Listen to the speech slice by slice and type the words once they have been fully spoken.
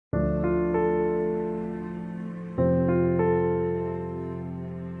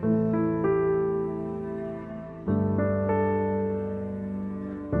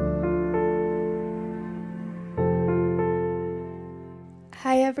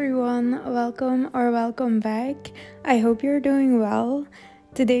everyone, welcome back. I hope you're doing well.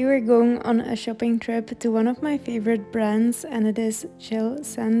 Today we're going on a shopping trip to one of my favorite brands and it is Jil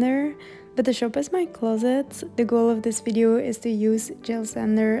Sander. But the shop is my closet. The goal of this video is to use Jil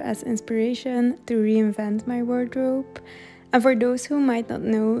Sander as inspiration to reinvent my wardrobe. And for those who might not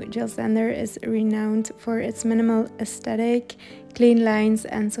know, Jil Sander is renowned for its minimal aesthetic, clean lines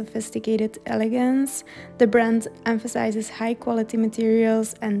and sophisticated elegance. The brand emphasizes high quality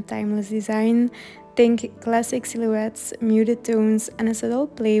materials and timeless design. Think classic silhouettes, muted tones and a subtle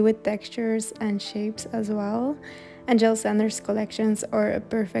play with textures and shapes as well. And Jil Sander's collections are a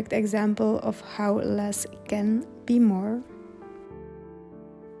perfect example of how less can be more.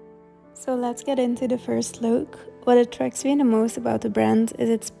 So let's get into the first look. What attracts me the most about the brand is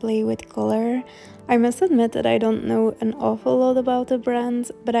its play with color. I must admit that I don't know an awful lot about the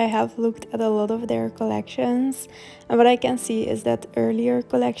brand, but I have looked at a lot of their collections. And what I can see is that earlier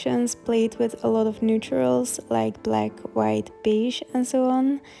collections played with a lot of neutrals like black, white, beige and so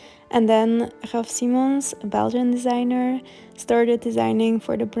on. And then Raf Simons, a Belgian designer, started designing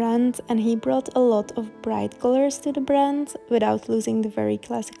for the brand and he brought a lot of bright colors to the brand without losing the very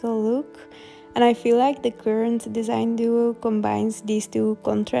classical look. And I feel like the current design duo combines these two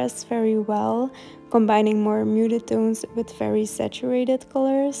contrasts very well, combining more muted tones with very saturated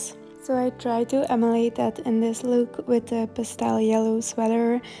colors. So I tried to emulate that in this look with a pastel yellow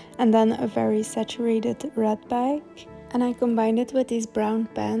sweater and then a very saturated red bag. And I combined it with these brown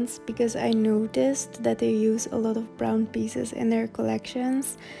pants because I noticed that they use a lot of brown pieces in their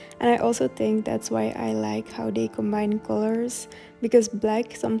collections. And I also think that's why I like how they combine colors, because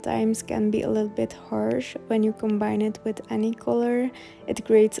black sometimes can be a little bit harsh when you combine it with any color. It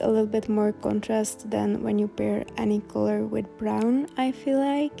creates a little bit more contrast than when you pair any color with brown, I feel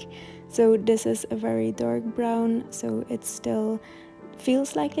like. So this is a very dark brown, so it's still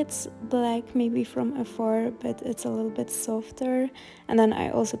feels like it's black maybe from afar, but it's a little bit softer. And then I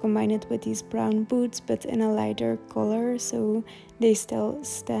also combine it with these brown boots but in a lighter color, so they still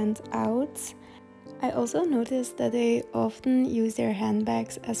stand out. I also noticed that they often use their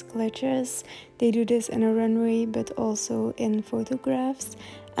handbags as clutches. They do this in a runway but also in photographs.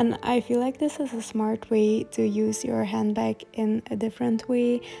 And I feel like this is a smart way to use your handbag in a different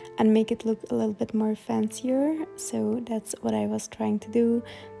way and make it look a little bit more fancier. So that's what I was trying to do,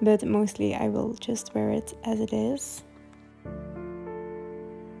 but mostly I will just wear it as it is.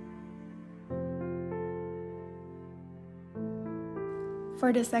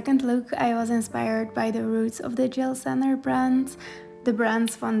 For the second look, I was inspired by the roots of the Jil Sander brand. The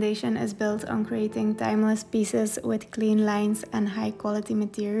brand's foundation is built on creating timeless pieces with clean lines and high quality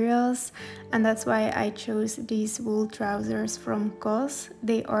materials, and that's why I chose these wool trousers from COS.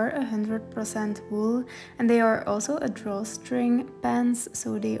 They are 100% wool and they are also a drawstring pants,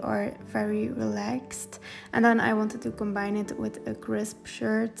 so they are very relaxed. And then I wanted to combine it with a crisp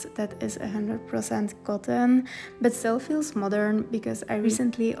shirt that is 100% cotton but still feels modern because I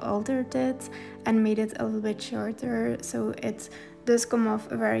recently altered it and made it a little bit shorter, so it does come off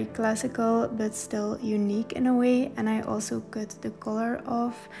very classical but still unique in a way. And I also cut the collar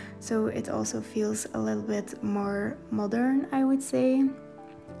off, so it also feels a little bit more modern, I would say.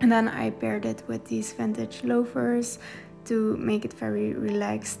 And then I paired it with these vintage loafers to make it very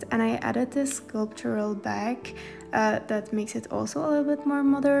relaxed, and I added this sculptural bag that makes it also a little bit more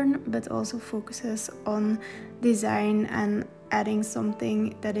modern but also focuses on design and adding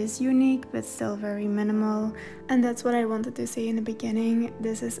something that is unique but still very minimal. And that's what I wanted to say in the beginning.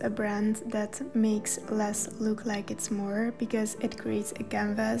 This is a brand that makes less look like it's more because it creates a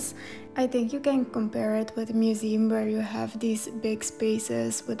canvas. I think you can compare it with a museum where you have these big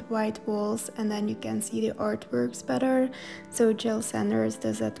spaces with white walls and then you can see the artworks better. So Jil Sander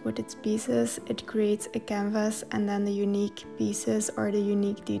does that with its pieces. It creates a canvas and then the unique pieces or the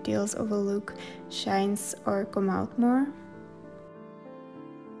unique details of a look shines or come out more.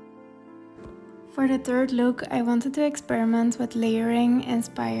 For the third look, I wanted to experiment with layering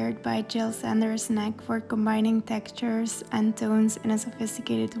inspired by Jil Sander's knack for combining textures and tones in a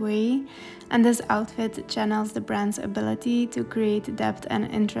sophisticated way. And this outfit channels the brand's ability to create depth and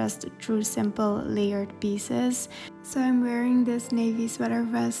interest through simple layered pieces. So I'm wearing this navy sweater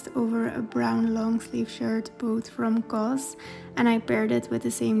vest over a brown long sleeve shirt, both from COS, and I paired it with the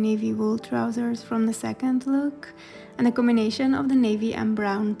same navy wool trousers from the second look. And the combination of the navy and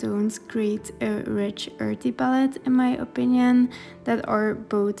brown tones create a rich earthy palette, in my opinion, that are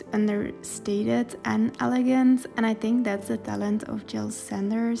both understated and elegant. And I think that's the talent of Jil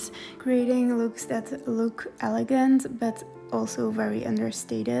Sanders, creating looks that look elegant but also very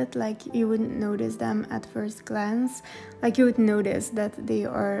understated. Like, you wouldn't notice them at first glance. Like, you would notice that they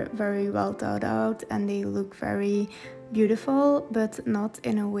are very well thought out and they look very beautiful, but not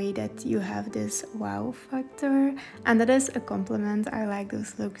in a way that you have this wow factor. And that is a compliment. I like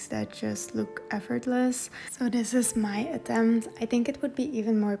those looks that just look effortless. So this is my attempt. I think it would be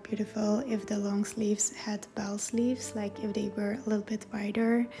even more beautiful if the long sleeves had bell sleeves, like if they were a little bit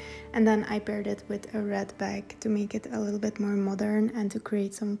wider. And then I paired it with a red bag to make it a little bit more modern and to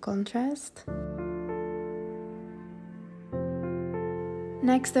create some contrast.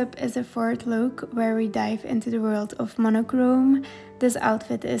 Next up is the fourth look, where we dive into the world of monochrome. This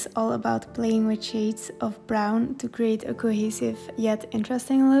outfit is all about playing with shades of brown to create a cohesive yet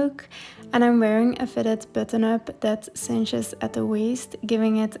interesting look. And I'm wearing a fitted button-up that cinches at the waist,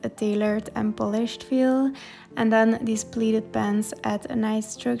 giving it a tailored and polished feel. And then these pleated pants add a nice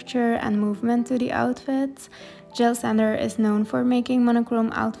structure and movement to the outfit. Jil Sander is known for making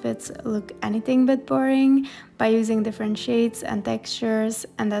monochrome outfits look anything but boring by using different shades and textures,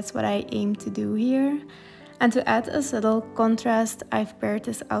 and that's what I aim to do here. And to add a subtle contrast, I've paired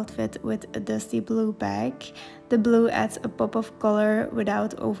this outfit with a dusty blue bag. The blue adds a pop of color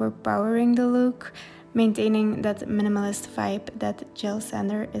without overpowering the look, maintaining that minimalist vibe that Jil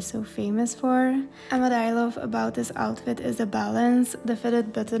Sander is so famous for. And what I love about this outfit is the balance. The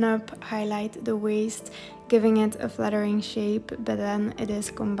fitted button-up highlight the waist, giving it a flattering shape, but then it is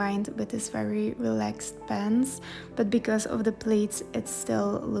combined with this very relaxed pants. But because of the pleats, it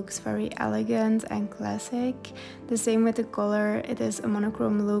still looks very elegant and classic. The same with the color. It is a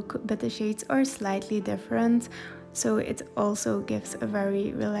monochrome look, but the shades are slightly different, so it also gives a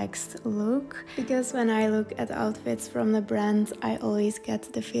very relaxed look. Because when I look at outfits from the brand, I always get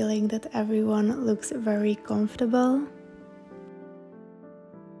the feeling that everyone looks very comfortable.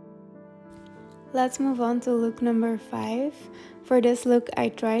 Let's move on to look number 5. For this look, I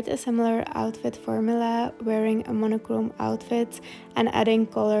tried a similar outfit formula, wearing a monochrome outfit and adding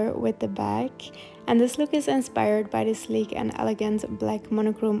color with the bag. And this look is inspired by the sleek and elegant black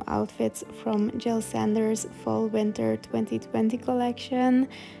monochrome outfits from Jil Sander's Fall/Winter 2020 collection.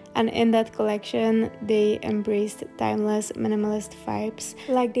 And in that collection, they embraced timeless minimalist vibes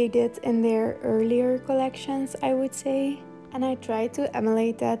like they did in their earlier collections, I would say. And I tried to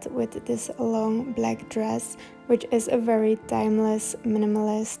emulate that with this long black dress, which is a very timeless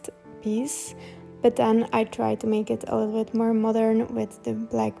minimalist piece. But then I tried to make it a little bit more modern with the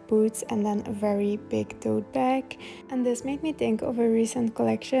black boots and then a very big tote bag. And this made me think of a recent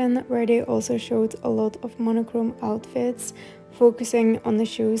collection where they also showed a lot of monochrome outfits, focusing on the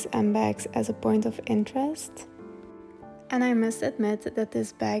shoes and bags as a point of interest. And I must admit that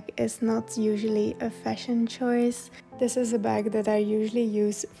this bag is not usually a fashion choice. This is a bag that I usually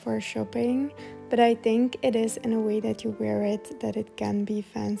use for shopping, but I think it is in a way that you wear it that it can be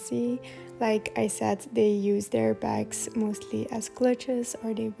fancy. Like I said, they use their bags mostly as clutches,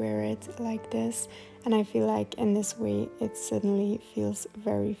 or they wear it like this, and I feel like in this way it suddenly feels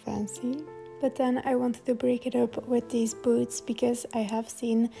very fancy. But then I wanted to break it up with these boots because I have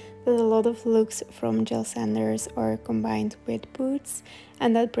seen that a lot of looks from Jil Sanders are combined with boots.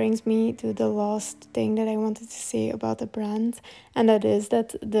 And that brings me to the last thing that I wanted to say about the brand. And that is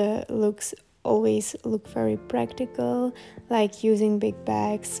that the looks always look very practical, like using big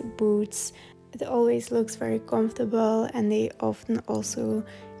bags, boots. It always looks very comfortable, and they often also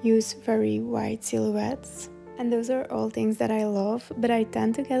use very wide silhouettes. And those are all things that I love, but I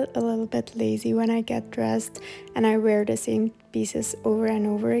tend to get a little bit lazy when I get dressed and I wear the same pieces over and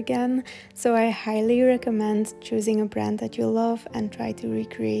over again. So I highly recommend choosing a brand that you love and try to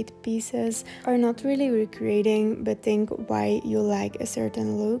recreate pieces, or not really recreating, but think why you like a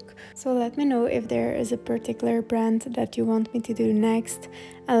certain look. So let me know if there is a particular brand that you want me to do next,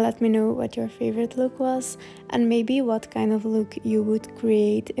 and let me know what your favorite look was, and maybe what kind of look you would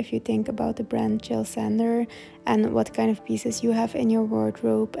create if you think about the brand Jil Sander, and what kind of pieces you have in your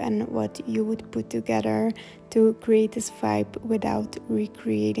wardrobe and what you would put together to create this vibe without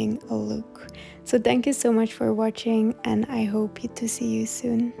recreating a look. So thank you so much for watching, and I hope to see you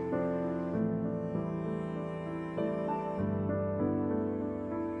soon.